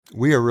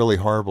We are really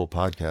horrible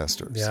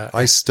podcasters. Yeah.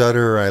 I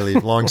stutter. I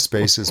leave long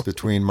spaces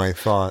between my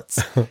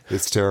thoughts.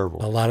 It's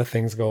terrible. A lot of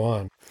things go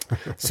on.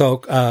 So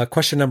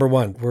question number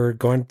 1, we're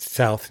going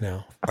south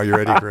now. Are you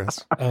ready,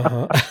 Chris?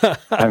 Uh-huh.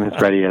 I'm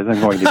as ready as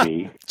I'm going to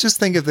be. Just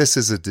think of this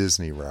as a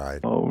Disney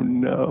ride. Oh,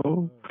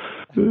 no.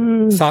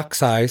 Sock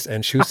size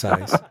and shoe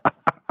size.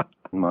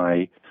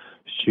 My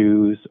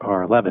shoes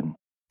are 11.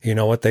 You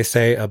know what they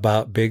say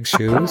about big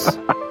shoes?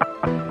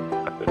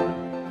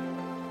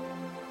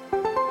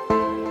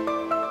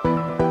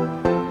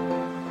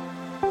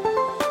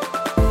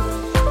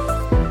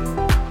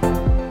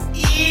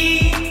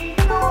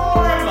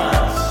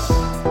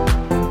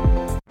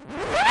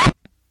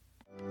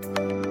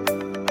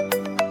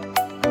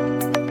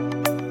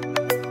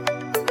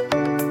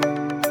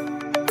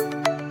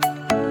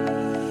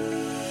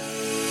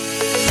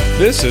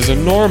 This is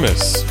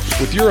Enormous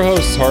with your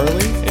hosts Harley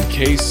and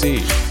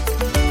KC.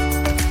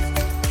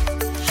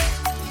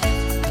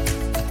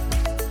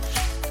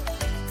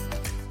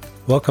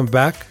 Welcome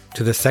back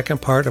to the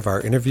second part of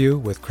our interview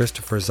with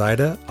Christopher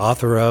Zida,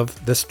 author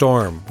of The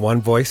Storm,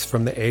 One Voice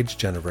from the Age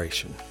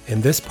Generation.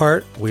 In this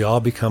part, we all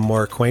become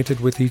more acquainted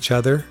with each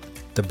other,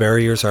 the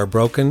barriers are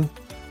broken,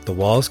 the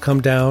walls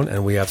come down,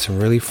 and we have some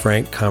really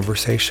frank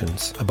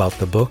conversations about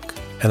the book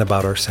and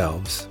about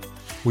ourselves.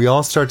 We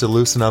all start to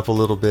loosen up a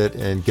little bit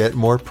and get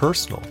more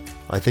personal.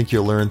 I think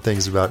you'll learn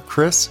things about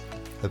Chris,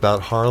 about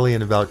Harley,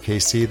 and about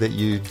KC that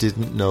you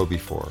didn't know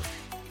before.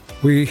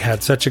 We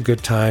had such a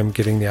good time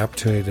getting the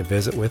opportunity to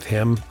visit with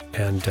him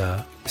and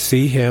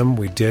see him.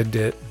 We did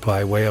it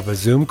by way of a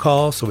Zoom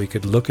call so we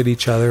could look at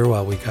each other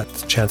while we got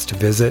the chance to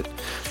visit.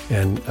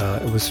 And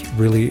it was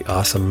really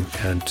awesome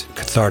and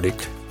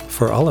cathartic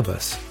for all of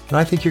us. And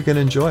I think you're going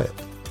to enjoy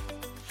it.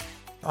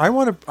 I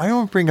want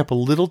to bring up a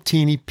little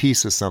teeny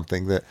piece of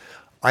something that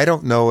I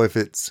don't know if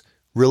it's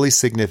really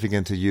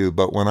significant to you,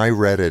 but when I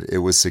read it, it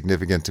was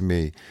significant to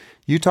me.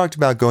 You talked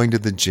about going to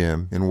the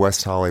gym in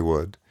West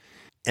Hollywood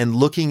and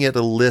looking at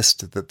a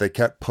list that they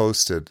kept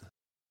posted.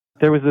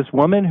 There was this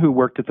woman who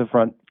worked at the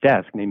front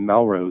desk named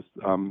Melrose,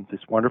 this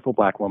wonderful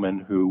black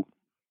woman who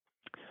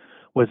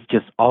was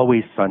just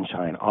always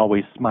sunshine,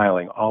 always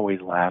smiling,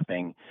 always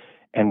laughing,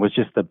 and was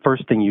just the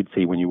first thing you'd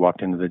see when you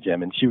walked into the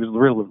gym. And she was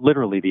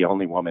literally the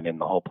only woman in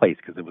the whole place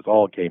because it was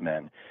all gay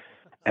men.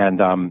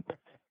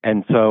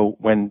 And so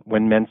when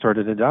men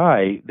started to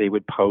die, they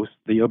would post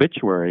the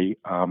obituary.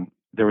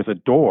 There was a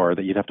door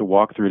that you'd have to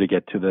walk through to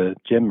get to the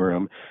gym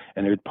room,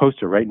 and they would post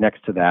it right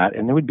next to that,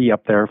 and it would be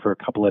up there for a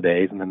couple of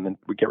days, and then it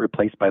would get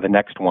replaced by the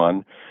next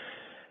one.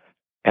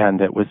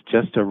 And it was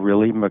just a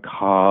really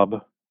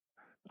macabre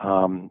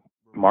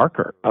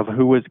marker of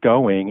who was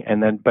going.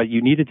 But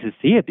you needed to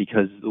see it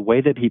because the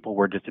way that people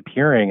were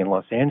disappearing in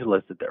Los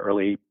Angeles at the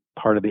early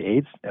part of the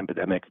AIDS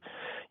epidemic,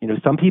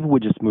 some people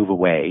would just move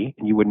away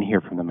and you wouldn't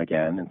hear from them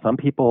again. And some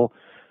people,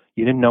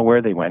 you didn't know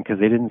where they went because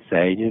they didn't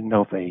say. You didn't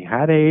know if they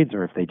had AIDS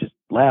or if they just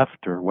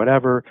left or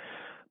whatever.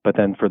 But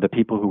then for the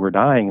people who were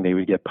dying, they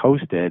would get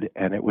posted.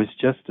 And it was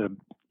just to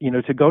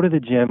go to the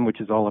gym,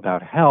 which is all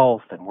about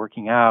health and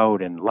working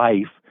out and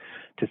life,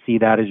 to see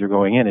that as you're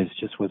going in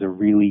was a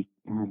really,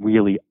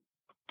 really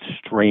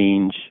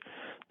strange,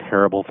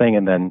 terrible thing.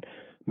 And then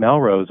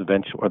Melrose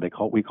eventually,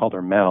 we called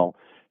her Mel.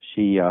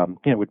 She,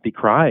 would be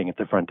crying at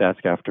the front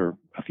desk after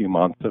a few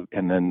months,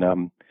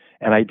 and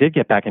I did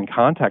get back in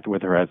contact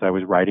with her as I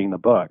was writing the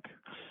book,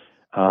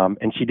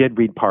 and she did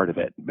read part of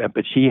it,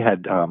 but she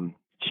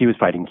was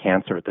fighting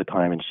cancer at the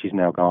time, and she's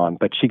now gone.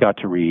 But she got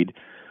to read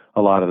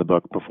a lot of the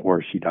book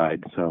before she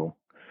died. So,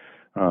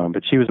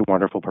 but she was a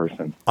wonderful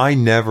person. I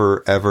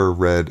never ever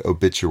read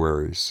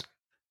obituaries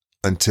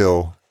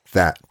until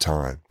that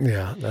time.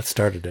 Yeah, that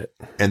started it.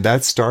 And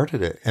that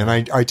started it. And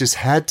I just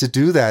had to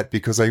do that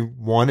because I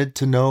wanted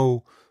to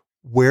know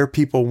where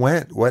people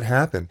went, what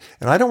happened.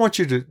 And I don't want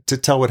you to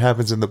tell what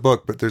happens in the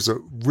book, but there's a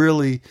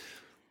really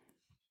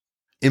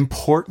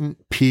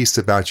important piece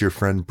about your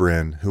friend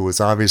Bryn, who was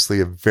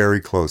obviously a very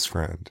close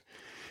friend.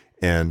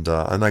 And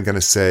I'm not going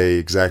to say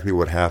exactly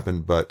what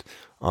happened, but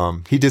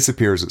he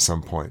disappears at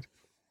some point.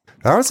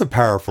 That was a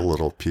powerful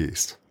little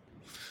piece.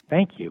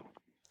 Thank you.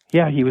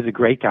 Yeah, he was a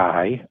great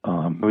guy.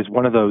 It was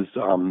one of those,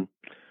 one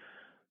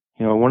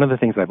of the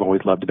things I've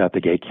always loved about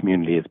the gay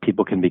community is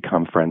people can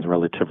become friends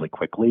relatively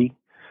quickly.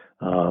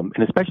 And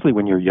especially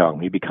when you're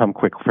young, you become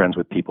quick friends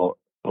with people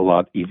a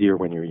lot easier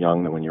when you're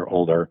young than when you're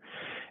older.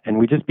 And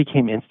we just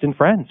became instant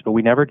friends, but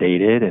we never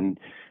dated, and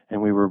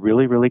we were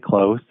really, really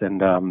close.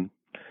 And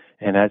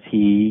as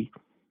he,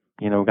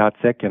 got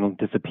sick and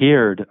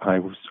disappeared, I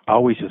was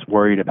always just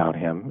worried about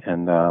him.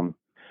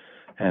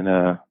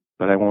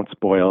 But I won't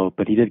spoil,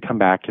 but he did come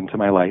back into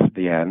my life at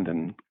the end,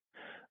 and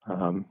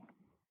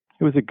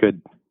it was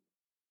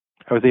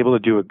I was able to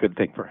do a good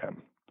thing for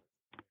him.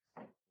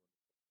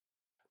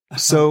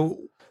 So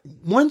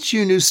once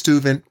you knew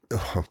Stephen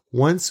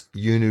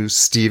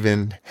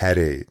had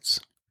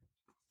AIDS,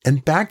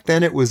 and back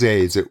then it was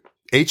AIDS.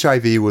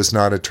 HIV was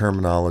not a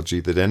terminology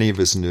that any of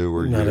us knew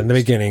or used. Not in the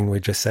beginning, we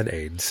just said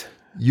AIDS.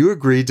 You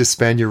agreed to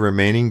spend your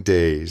remaining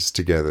days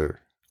together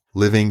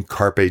living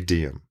carpe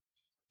diem.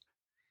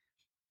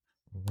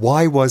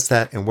 Why was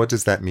that, and what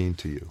does that mean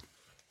to you?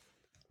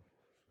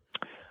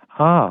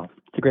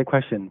 It's a great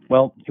question.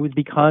 Well, it was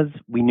because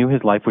we knew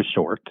his life was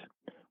short.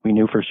 We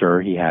knew for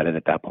sure he had it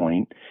at that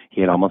point.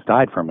 He had almost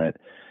died from it.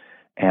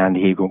 And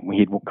he'd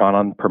gone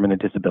on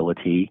permanent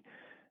disability.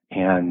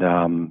 And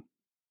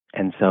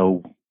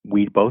so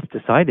we both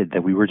decided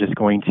that we were just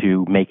going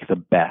to make the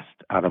best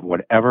out of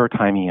whatever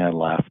time he had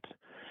left.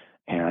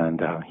 And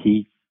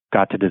he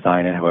got to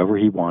design it however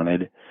he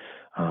wanted.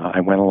 I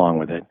went along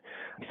with it.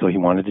 So he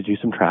wanted to do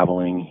some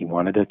traveling. He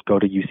wanted to go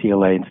to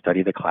UCLA and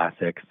study the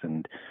classics,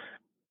 and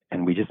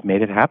we just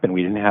made it happen.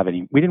 We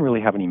didn't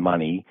really have any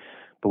money,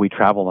 but we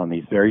traveled on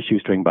these very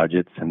shoestring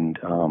budgets and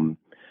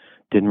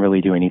didn't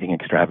really do anything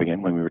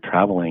extravagant when we were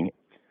traveling.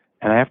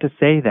 And I have to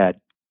say that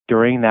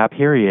during that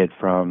period,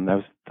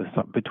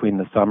 between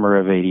the summer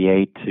of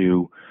 '88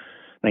 to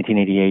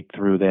 1988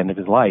 through the end of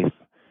his life,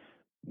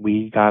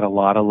 we got a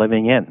lot of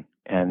living in.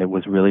 And it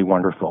was really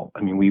wonderful.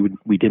 I mean,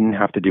 we didn't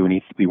have to do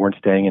anything. We weren't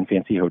staying in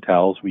fancy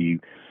hotels.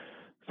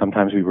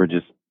 Sometimes we were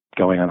just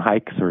going on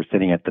hikes or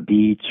sitting at the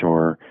beach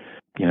or,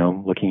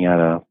 looking at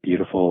a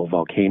beautiful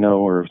volcano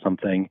or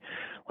something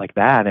like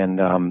that.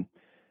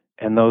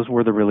 And those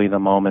were really the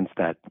moments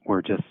that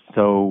were just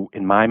so,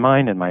 in my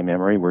mind and my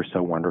memory, were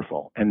so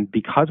wonderful. And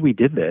because we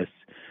did this,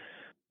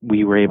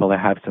 we were able to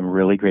have some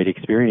really great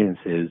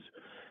experiences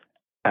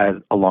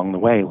along the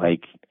way,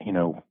 like,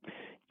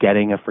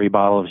 getting a free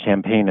bottle of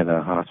champagne at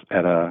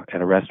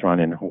a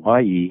restaurant in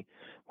Hawaii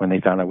when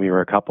they found out we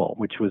were a couple,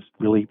 which was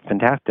really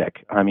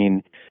fantastic. I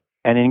mean,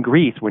 and in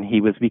Greece,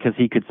 because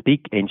he could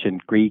speak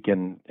ancient Greek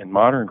and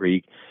modern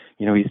Greek,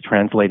 he's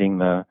translating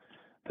the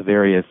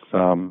various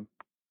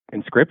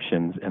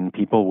inscriptions, and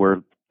people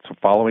were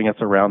following us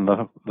around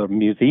the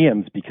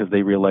museums because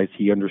they realized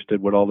he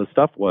understood what all this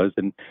stuff was,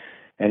 and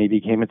he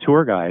became a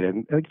tour guide.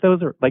 And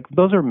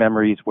those are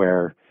memories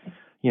where,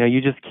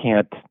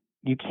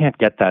 you can't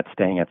get that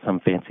staying at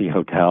some fancy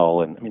hotel.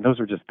 And I mean, that's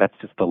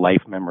just the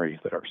life memories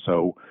that are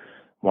so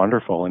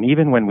wonderful. And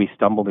even when we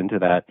stumbled into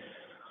that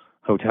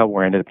hotel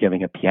where I ended up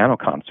giving a piano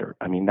concert,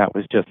 I mean, that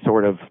was just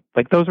sort of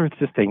those are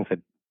just things that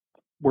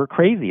were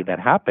crazy that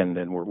happened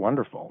and were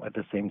wonderful at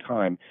the same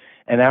time.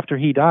 And after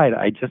he died,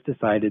 I just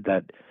decided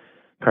that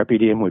Carpe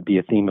Diem would be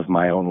a theme of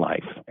my own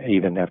life,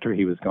 even after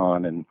he was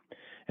gone. And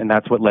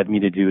that's what led me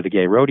to do the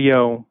gay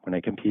rodeo when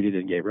I competed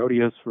in gay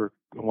rodeos for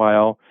a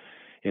while.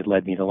 It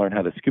led me to learn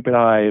how to scuba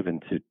dive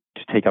and to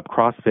take up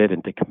CrossFit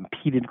and to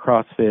compete in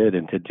CrossFit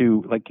and to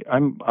do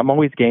I'm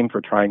always game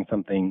for trying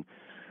something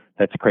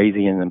that's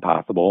crazy and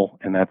impossible.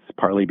 And that's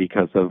partly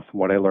because of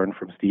what I learned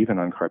from Stephen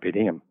on Carpe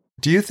Diem.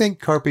 Do you think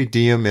Carpe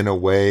Diem in a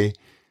way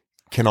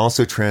can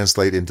also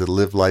translate into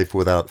live life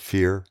without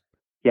fear?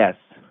 Yes,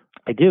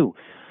 I do.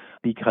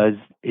 Because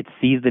it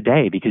sees the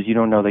day, because you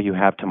don't know that you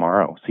have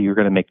tomorrow. So you're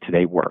going to make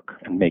today work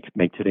and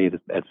make today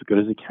as good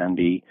as it can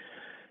be.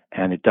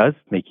 And it does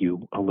make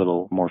you a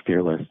little more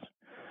fearless.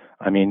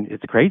 I mean,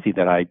 it's crazy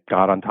that I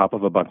got on top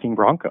of a bucking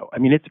bronco. I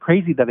mean, it's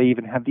crazy that I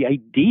even had the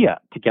idea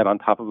to get on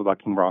top of a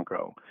bucking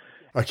bronco.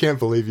 I can't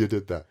believe you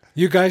did that.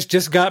 You guys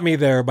just got me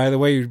there. By the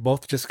way, you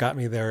both just got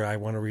me there. I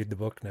want to read the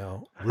book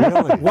now.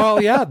 Really?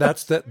 Well, yeah,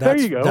 that's there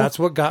you go. That's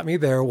what got me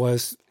there,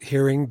 was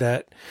hearing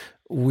that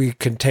we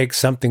can take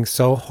something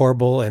so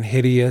horrible and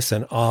hideous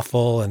and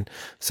awful and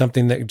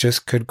something that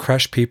just could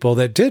crush people,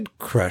 that did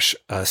crush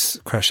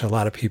a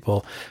lot of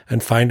people,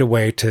 and find a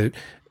way to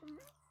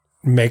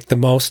make the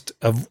most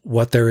of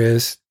what there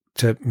is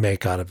to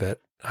make out of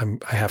it. I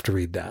have to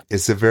read that.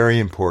 It's a very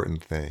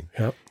important thing.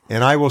 Yep.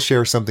 And I will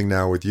share something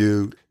now with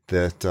you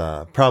that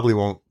probably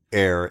won't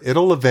air.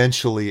 It'll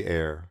eventually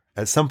air.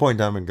 At some point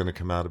in time, I'm going to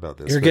come out about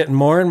this. You're getting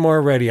more and more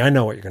ready. I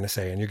know what you're going to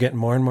say, and you're getting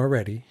more and more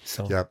ready.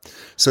 So, yeah.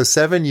 So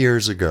 7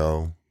 years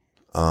ago,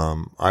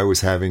 I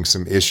was having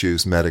some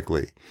issues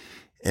medically,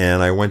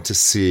 and I went to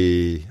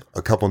see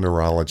a couple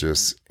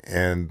neurologists,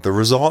 and the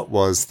result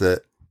was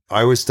that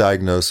I was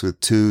diagnosed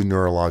with 2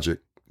 neurologic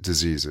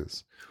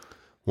diseases.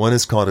 One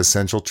is called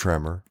essential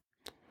tremor,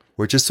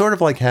 which is sort of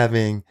like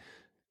having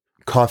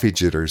coffee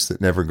jitters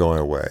that never go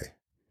away.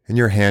 And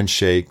your hand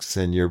shakes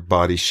and your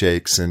body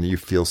shakes and you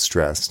feel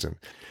stressed. And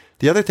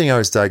the other thing I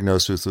was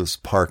diagnosed with was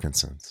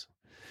Parkinson's.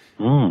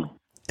 And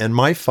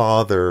my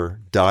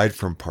father died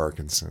from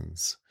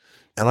Parkinson's.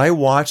 And I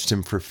watched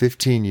him for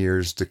 15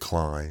 years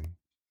decline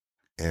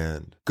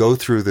and go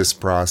through this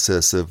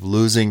process of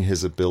losing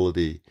his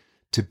ability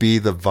to be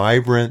the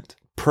vibrant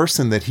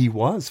person that he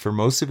was for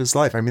most of his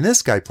life. I mean,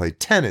 this guy played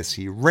tennis,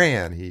 he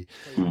ran, he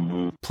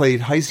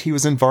played he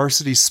was in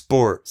varsity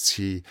sports,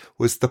 he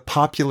was the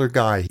popular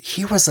guy.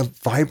 He was a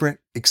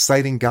vibrant,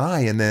 exciting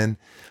guy. And then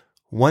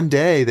one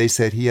day they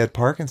said he had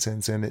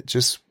Parkinson's, and it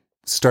just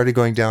started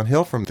going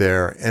downhill from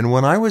there. And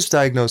when I was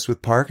diagnosed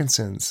with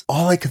Parkinson's,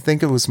 all I could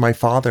think of was my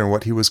father and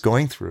what he was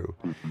going through.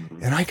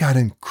 And I got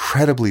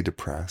incredibly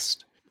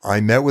depressed. I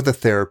met with a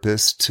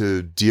therapist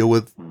to deal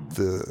with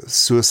the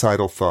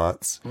suicidal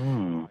thoughts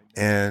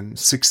and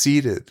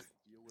succeeded.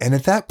 And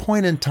at that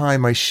point in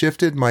time, I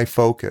shifted my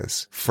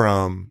focus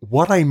from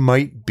what I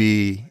might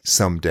be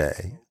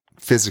someday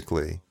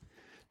physically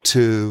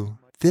to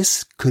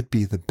this could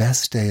be the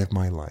best day of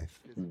my life.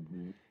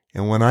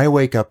 And when I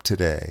wake up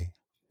today,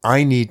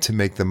 I need to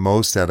make the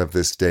most out of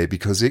this day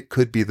because it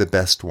could be the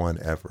best one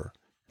ever.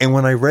 And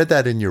when I read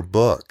that in your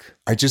book,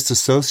 I just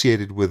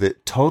associated with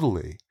it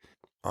totally.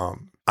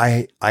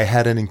 I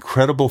had an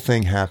incredible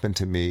thing happen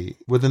to me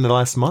within the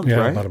last month, yeah,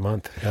 right? About a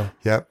month. Yeah.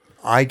 Yep.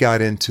 I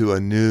got into a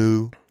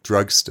new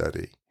drug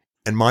study.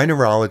 And my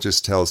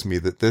neurologist tells me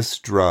that this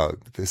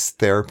drug, this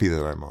therapy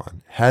that I'm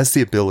on, has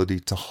the ability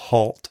to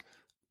halt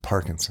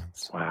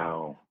Parkinson's.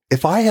 Wow.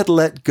 If I had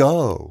let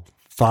go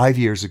 5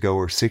 years ago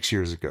or 6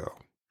 years ago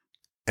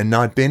and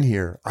not been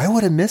here, I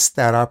would have missed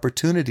that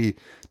opportunity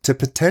to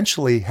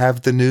potentially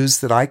have the news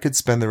that I could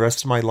spend the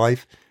rest of my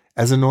life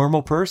as a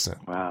normal person.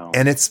 Wow.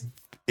 And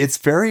it's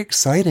very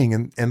exciting.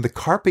 And the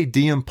carpe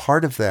diem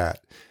part of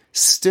that,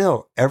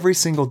 still every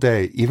single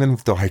day, even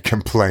though I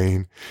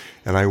complain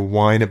and I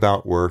whine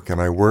about work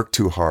and I work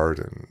too hard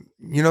and,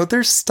 you know,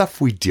 there's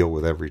stuff we deal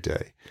with every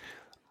day.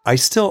 I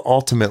still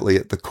ultimately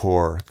at the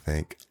core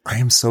think I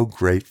am so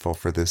grateful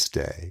for this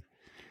day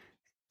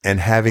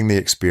and having the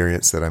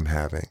experience that I'm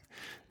having,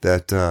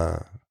 that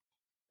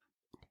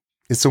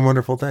it's a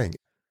wonderful thing.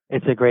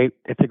 It's a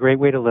great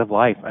way to live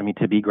life. I mean,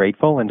 to be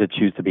grateful and to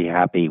choose to be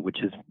happy,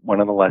 which is one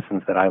of the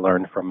lessons that I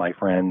learned from my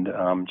friend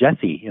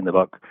Jesse in the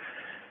book.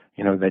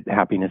 You know, that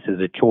happiness is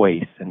a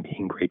choice and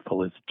being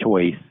grateful is a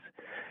choice,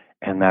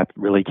 and that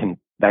can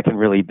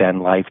really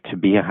bend life to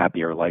be a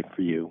happier life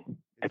for you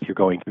if you're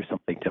going through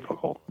something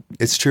difficult.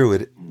 It's true.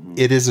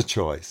 It is a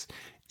choice,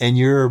 and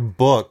your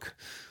book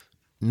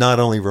not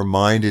only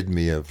reminded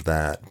me of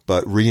that,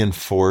 but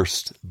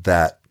reinforced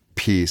that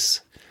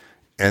piece.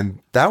 And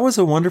that was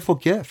a wonderful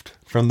gift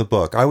from the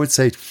book. I would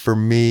say for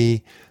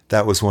me,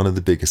 that was one of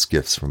the biggest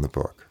gifts from the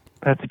book.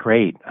 That's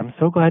great. I'm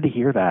so glad to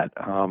hear that.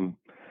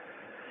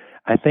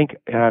 I think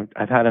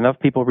I've had enough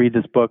people read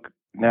this book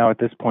now at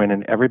this point,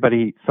 and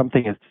everybody,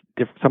 something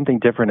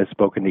different is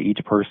spoken to each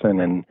person.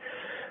 And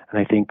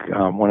I think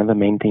one of the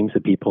main themes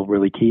that people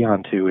really key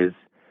onto is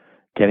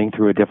getting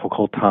through a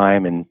difficult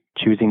time and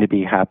choosing to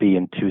be happy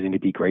and choosing to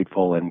be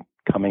grateful and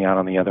coming out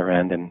on the other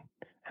end and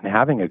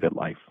having a good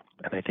life.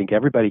 And I think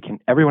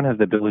everyone has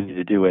the ability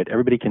to do it.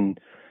 Everybody can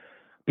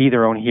be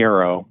their own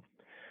hero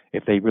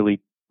if they really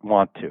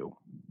want to.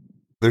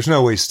 There's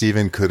no way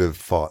Stephen could have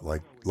fought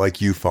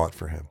like you fought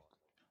for him.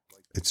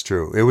 It's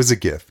true. It was a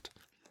gift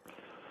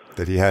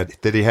that he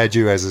had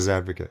you as his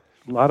advocate.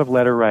 A lot of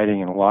letter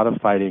writing and a lot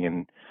of fighting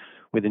and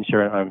with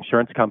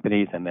insurance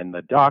companies and then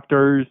the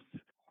doctors.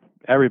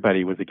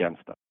 Everybody was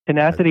against them.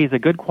 Tenacity is a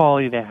good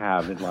quality to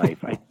have in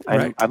life.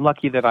 I'm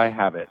lucky that I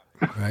have it.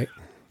 Right.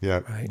 Yeah,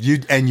 right.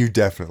 You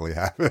definitely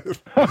have it.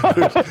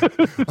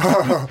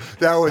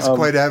 That was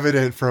quite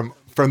evident from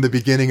the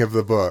beginning of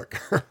the book.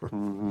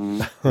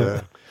 Mm-hmm.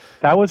 Yeah.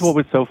 That was what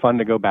was so fun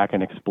to go back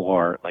and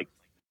explore, like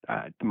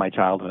my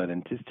childhood,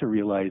 and just to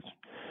realize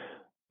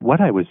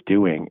what I was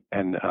doing.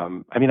 And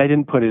I mean, I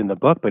didn't put it in the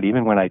book, but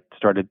even when I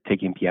started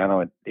taking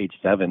piano at age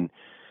 7,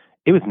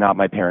 it was not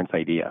my parents'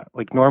 idea.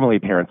 Like normally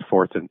parents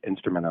force an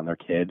instrument on their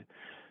kid,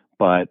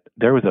 but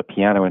there was a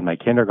piano in my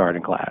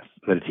kindergarten class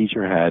that a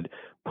teacher had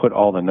put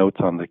all the notes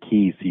on the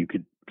keys so you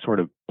could sort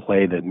of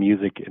play the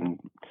music, and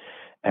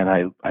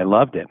I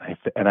loved it.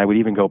 And I would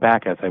even go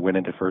back as I went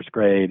into first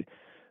grade.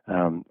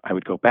 I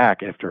would go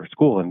back after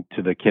school and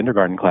to the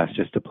kindergarten class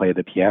just to play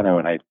the piano.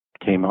 And I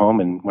came home,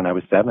 and when I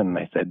was 7,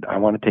 I said, I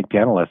want to take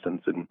piano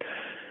lessons. And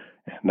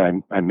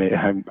I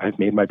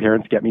made my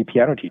parents get me a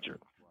piano teacher.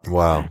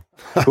 Wow.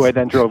 who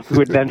then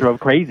drove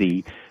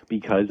crazy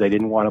because I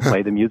didn't want to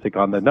play the music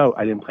on the note.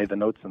 I didn't play the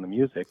notes on the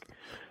music.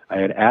 I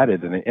had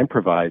added and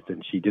improvised,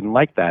 and she didn't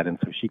like that. And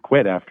so she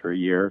quit after a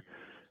year.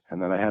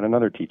 And then I had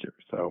another teacher.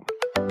 So.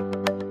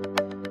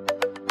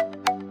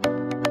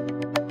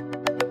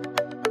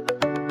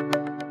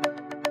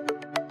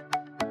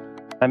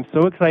 I'm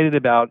so excited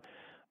about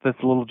this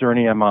little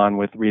journey I'm on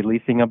with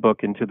releasing a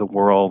book into the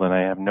world, and I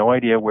have no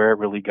idea where it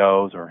really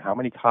goes or how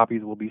many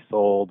copies will be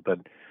sold, but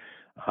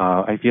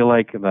I feel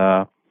like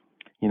I've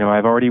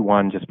already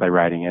won just by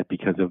writing it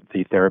because of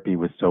the therapy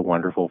was so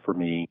wonderful for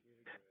me,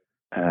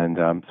 and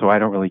so I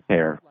don't really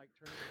care.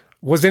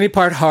 Was any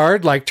part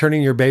hard, like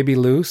turning your baby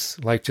loose,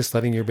 like just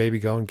letting your baby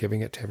go and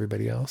giving it to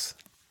everybody else?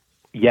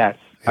 Yes.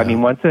 Yeah. I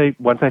mean, once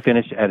I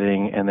finished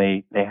editing and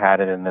they had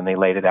it and then they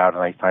laid it out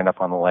and I signed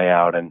up on the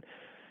layout and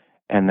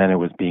then it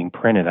was being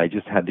printed, I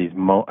just had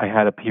I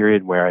had a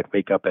period where I'd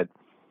wake up at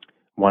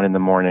 1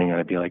 a.m. and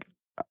I'd be like,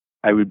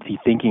 I would be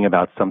thinking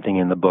about something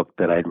in the book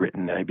that I'd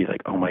written, and I'd be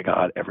like, oh my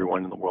God,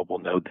 everyone in the world will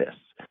know this.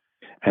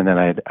 And then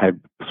I'd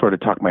sort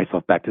of talk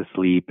myself back to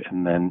sleep.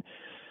 And then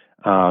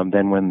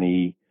when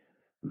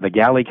the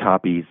galley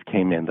copies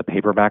came in, the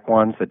paperback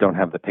ones that don't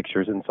have the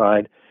pictures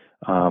inside,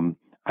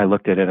 I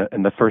looked at it,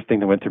 and the first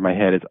thing that went through my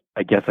head is,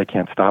 I guess I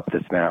can't stop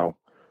this now.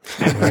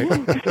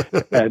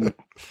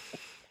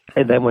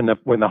 and then when the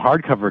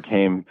hardcover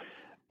came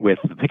with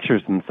the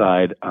pictures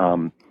inside,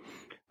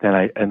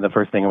 and the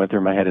first thing that went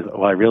through my head is,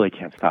 well, I really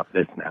can't stop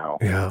this now.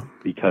 Yeah.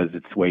 Because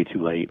it's way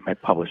too late. My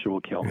publisher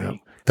will kill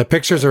me. The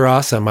pictures are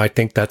awesome. I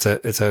think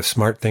it's a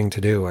smart thing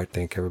to do. I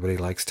think everybody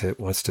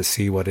wants to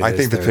see what it is. I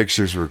think the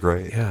pictures were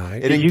great. Yeah.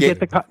 Did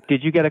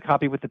you get a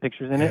copy with the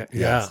pictures in it?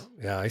 Yeah.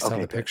 I saw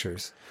the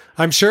pictures.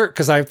 I'm sure,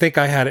 because I think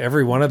I had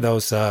every one of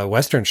those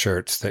Western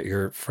shirts that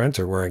your friends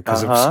are wearing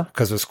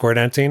because of square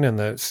dancing and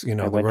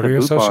the Rotary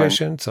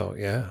Association. So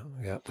yeah,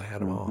 I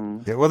had them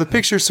all. Yeah, well, the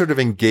pictures sort of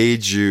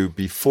engage you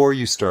before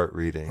you start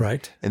reading,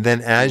 right? And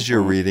then as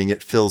you're reading,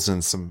 it fills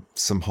in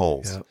some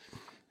holes,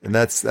 and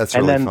that's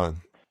really fun.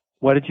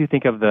 What did you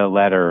think of the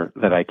letter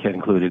that I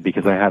included?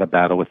 Because I had a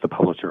battle with the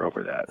publisher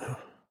over that.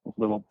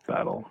 Little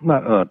battle,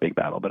 not a big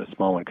battle, but a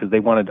small one, because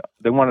they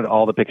wanted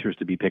all the pictures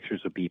to be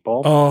pictures of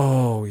people.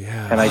 Oh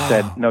yeah. And I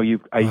said, no,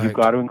 you've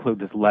got to include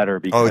this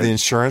letter because the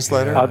insurance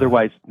letter.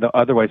 Otherwise,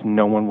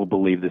 no one will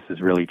believe this is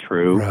really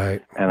true.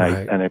 Right. And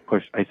I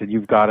said,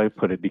 you've got to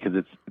put it because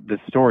the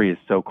story is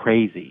so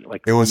crazy.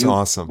 Like it was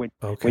awesome.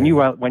 When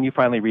you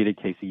finally read it,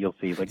 Casey, you'll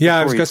see. Like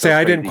I was going to say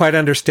I didn't quite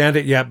understand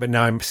it yet, but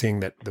now I'm seeing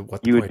that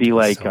what you would be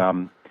like.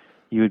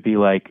 You would be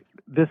like,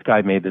 this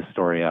guy made this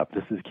story up.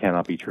 This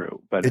cannot be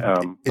true. But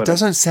it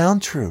doesn't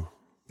sound true.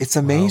 It's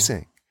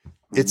amazing. Wow.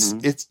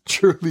 It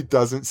truly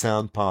doesn't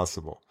sound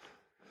possible.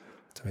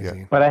 It's amazing.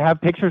 Yeah. But I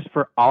have pictures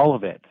for all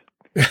of it.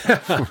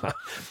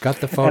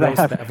 Got the photos,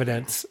 the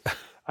evidence.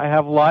 I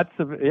have lots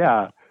of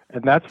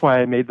and that's why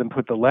I made them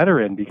put the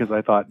letter in, because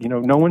I thought,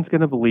 no one's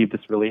going to believe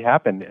this really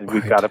happened, and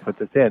we've got to put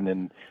this in.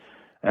 And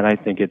I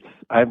think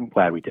I'm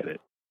glad we did it.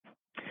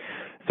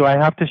 So I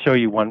have to show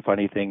you one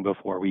funny thing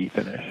before we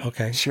finish.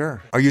 Okay,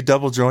 sure. Are you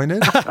double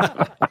jointed?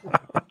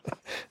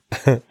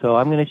 So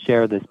I'm going to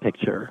share this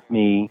picture.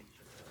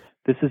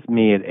 This is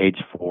me at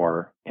age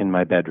 4 in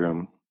my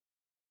bedroom.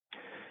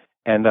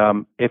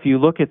 And if you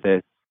look at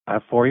this,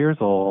 I'm 4 years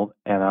old,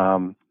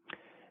 and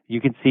you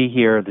can see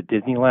here the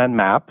Disneyland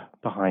map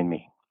behind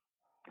me.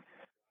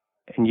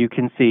 And you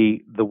can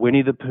see the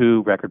Winnie the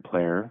Pooh record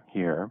player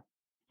here.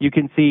 You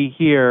can see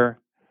here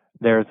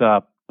there's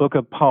a book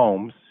of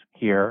poems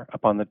here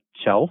up on the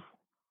shelf.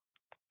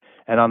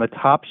 And on the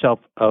top shelf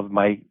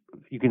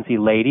you can see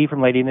Lady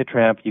from Lady and the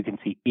Tramp, you can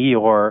see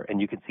Eeyore,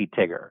 and you can see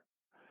Tigger.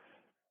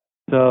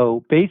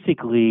 So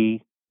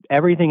basically,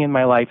 everything in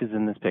my life is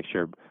in this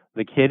picture.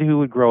 The kid who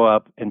would grow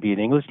up and be an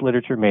English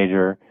literature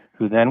major,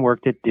 who then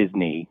worked at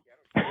Disney.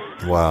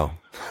 Wow.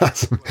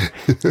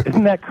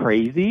 Isn't that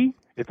crazy?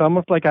 It's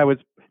almost like I was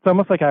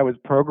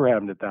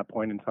programmed at that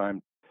point in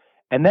time.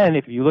 And then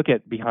if you look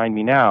at behind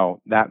me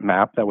now, that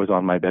map that was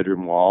on my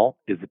bedroom wall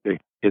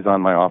is on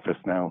my office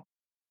now.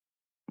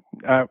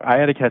 I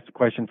had a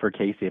question for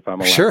Casey, if I'm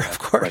allowed. Sure, of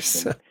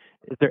course.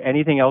 Is there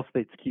anything else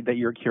that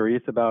you're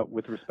curious about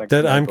with respect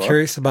to that I'm book?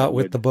 Curious about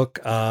with the book?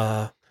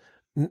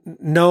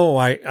 No,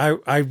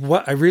 I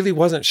really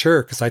wasn't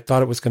sure, because I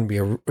thought it was going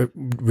to be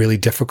really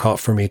difficult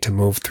for me to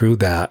move through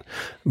that.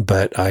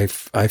 But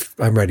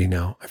I'm ready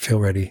now. I feel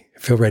ready.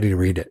 To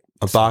read it.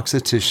 A box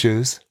of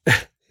tissues.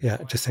 Yeah,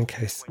 just in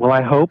case. Well,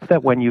 I hope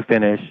that when you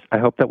finish,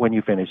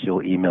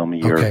 you'll email me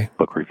your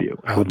book review.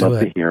 I would love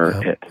to hear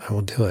it. I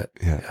will do it.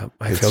 Yeah.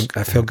 I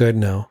feel good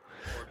now.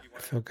 I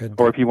feel good.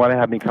 Or if you want to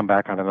have me come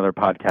back on another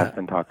podcast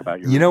and talk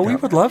about your we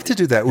would love to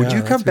do that. Would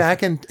you come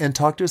back and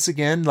talk to us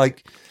again?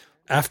 Like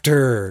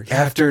after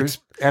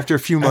a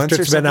few months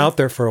after it's been out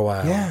there for a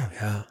while.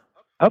 Yeah.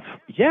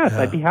 Yes,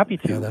 I'd be happy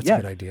to. Yeah, that's a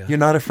good idea. You're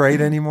not afraid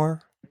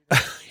anymore?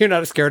 You're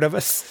not scared of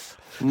us?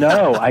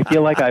 No, I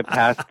feel like I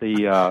passed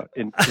the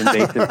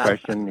invasive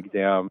question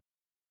exam.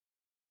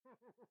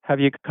 Have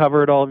you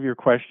covered all of your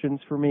questions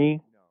for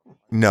me?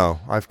 No,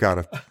 I've got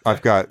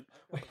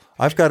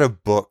a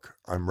book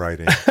I'm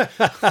writing.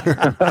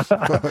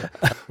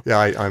 Yeah,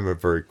 I'm a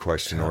very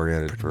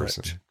question-oriented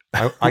person.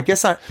 I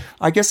guess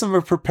I'm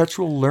a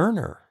perpetual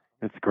learner.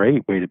 It's a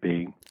great way to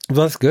be.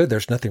 Well, that's good.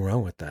 There's nothing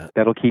wrong with that.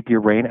 That'll keep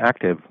your brain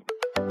active.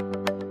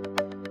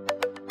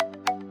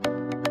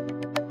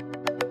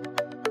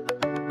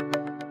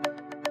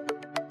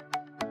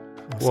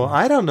 Well,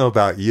 I don't know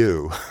about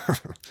you.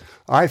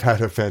 I've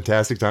had a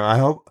fantastic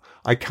time.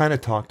 I kind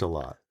of talked a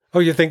lot. Oh,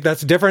 you think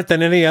that's different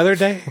than any other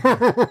day?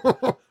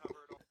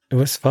 It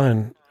was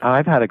fun.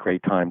 I've had a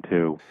great time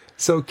too.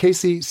 So,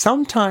 Casey,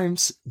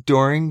 sometimes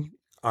during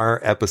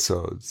our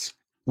episodes,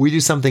 we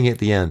do something at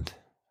the end.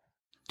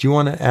 Do you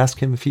want to ask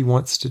him if he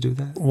wants to do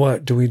that?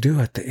 What do we do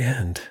at the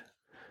end?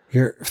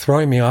 You're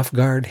throwing me off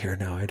guard here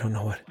now. I don't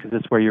know what. Is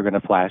this where you're going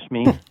to flash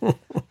me?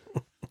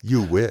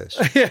 You wish.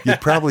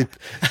 You'd probably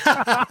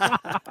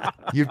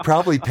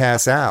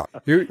pass out.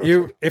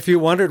 If you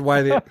wondered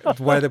why the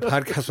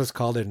podcast was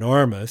called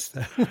Enormous,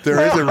 there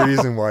is a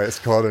reason why it's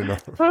called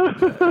Enormous.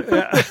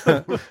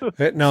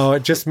 No,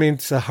 it just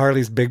means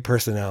Harley's big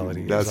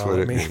personality. That's what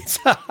it means.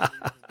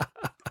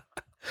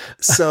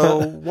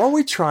 So what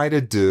we try to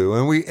do,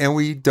 and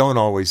we don't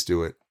always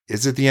do it,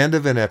 is at the end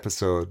of an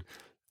episode,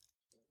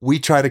 we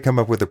try to come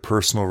up with a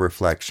personal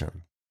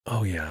reflection.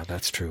 Oh yeah,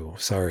 that's true.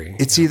 Sorry.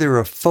 It's either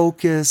a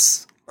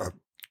focus,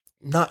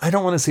 I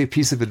don't want to say a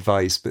piece of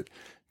advice, but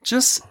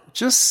just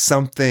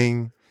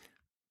something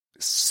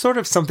sort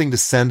of something to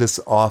send us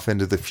off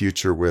into the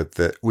future with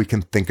that we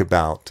can think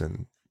about.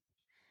 And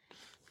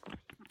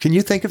can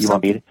you think of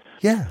something?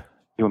 You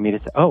want me to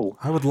say? Oh,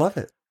 I would love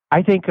it.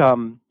 I think,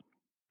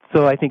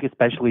 so I think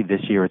especially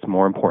this year, it's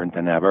more important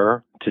than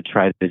ever to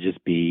try to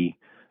just be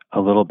a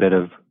little bit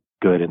of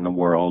good in the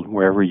world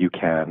wherever you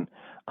can.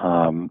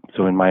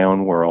 So in my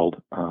own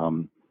world,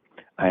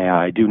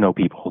 I do know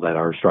people that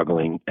are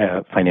struggling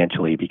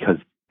financially because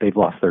they've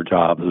lost their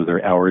jobs or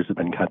their hours have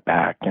been cut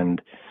back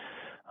and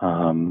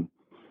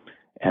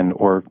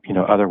or, you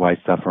know, otherwise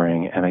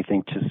suffering. And I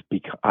think just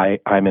because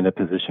I'm in a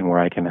position where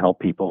I can help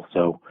people.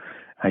 So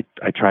I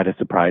try to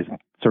surprise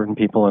certain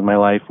people in my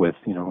life with,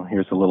 you know,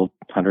 here's a little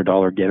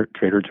 $100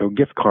 Trader Joe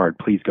gift card.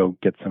 Please go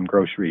get some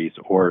groceries,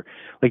 or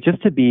like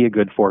just to be a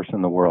good force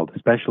in the world,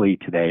 especially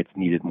today. It's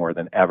needed more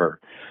than ever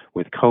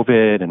with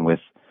COVID and with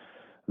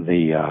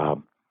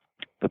the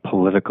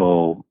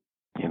political,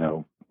 you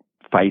know,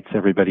 fights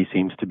everybody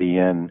seems to be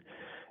in.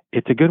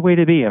 It's a good way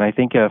to be. And I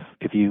think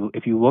if you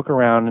look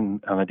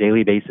around on a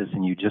daily basis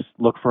and you just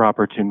look for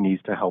opportunities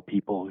to help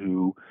people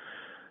who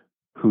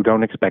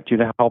don't expect you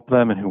to help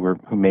them and who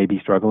may be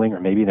struggling, or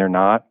maybe they're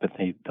not, but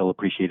they'll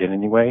appreciate it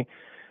anyway,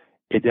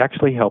 it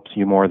actually helps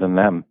you more than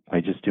them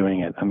by just doing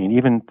it. I mean,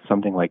 even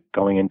something like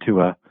going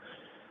into a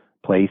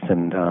place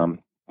and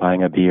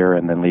buying a beer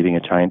and then leaving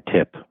a giant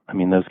tip. I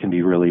mean, those can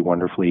be really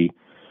wonderfully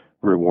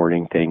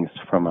rewarding things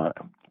from a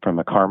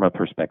karma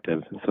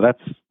perspective. And so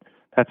that's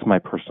my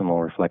personal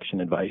reflection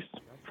advice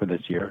for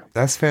this year.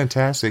 That's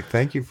fantastic.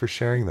 Thank you for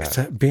sharing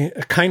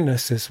that.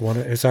 Kindness is one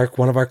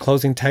of our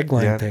closing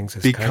tagline things.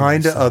 Be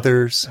kind to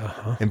others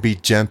and be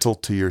gentle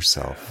to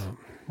yourself.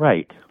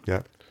 Right.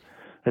 Yeah.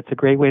 That's a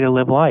great way to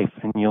live life,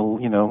 and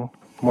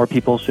more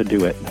people should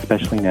do it,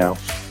 especially now.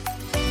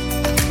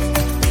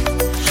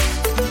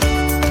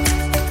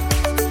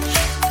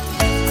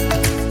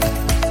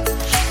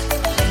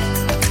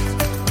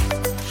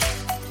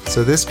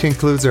 So this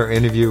concludes our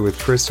interview with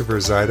Christopher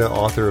Zida,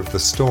 author of The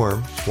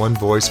Storm, One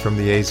Voice from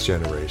the AIDS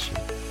Generation.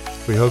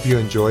 We hope you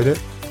enjoyed it.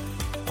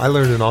 I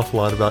learned an awful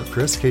lot about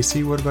Chris.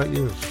 KC, what about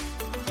you?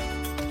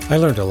 I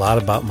learned a lot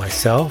about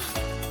myself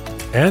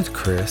and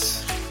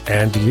Chris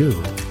and you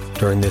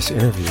during this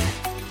interview.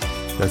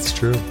 That's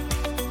true.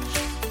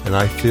 And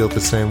I feel the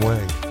same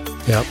way.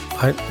 Yeah,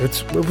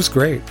 it was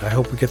great. I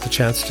hope we get the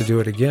chance to do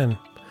it again.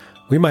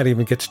 We might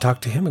even get to talk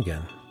to him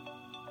again.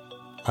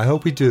 I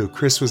hope we do.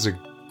 Chris was a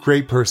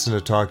great person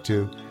to talk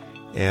to,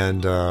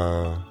 and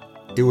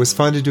it was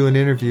fun to do an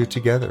interview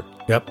together.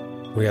 Yep,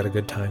 we had a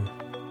good time.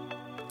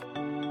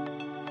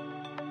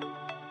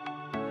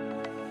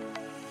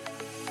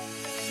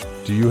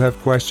 Do you have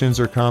questions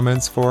or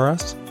comments for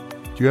us?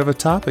 Do you have a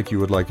topic you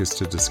would like us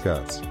to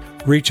discuss?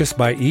 Reach us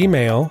by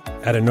email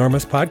at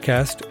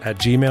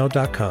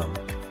enormouspodcast@gmail.com.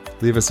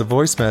 Leave us a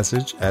voice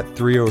message at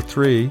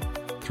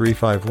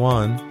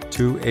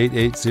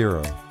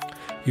 303-351-2880.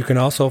 You can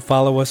also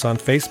follow us on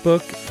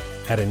Facebook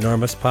at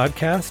Enormous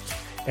Podcast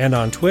and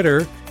on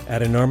Twitter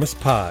at Enormous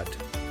Pod.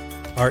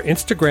 Our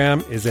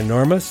Instagram is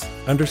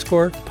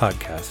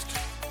enormous_podcast.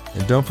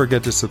 And don't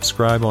forget to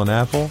subscribe on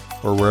Apple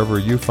or wherever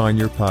you find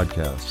your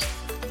podcasts.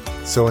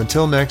 So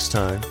until next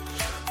time,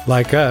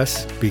 like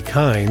us, be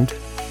kind,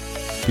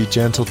 be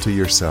gentle to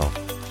yourself,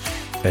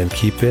 and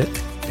keep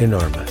it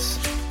enormous.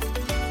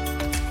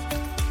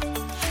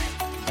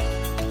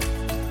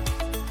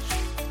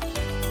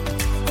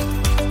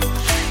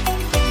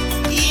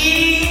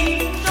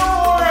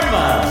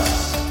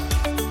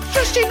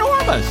 Just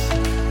enormous.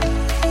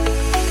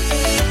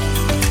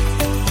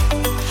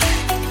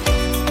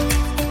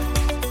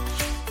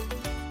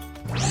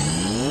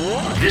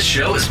 This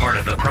show is part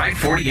of the Pride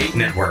 48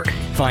 Network.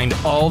 Find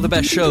all the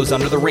best shows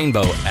under the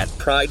rainbow at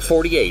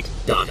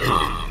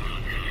pride48.com.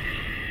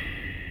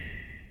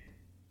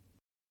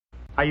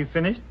 Are you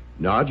finished?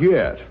 Not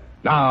yet.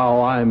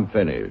 Now I'm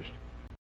finished.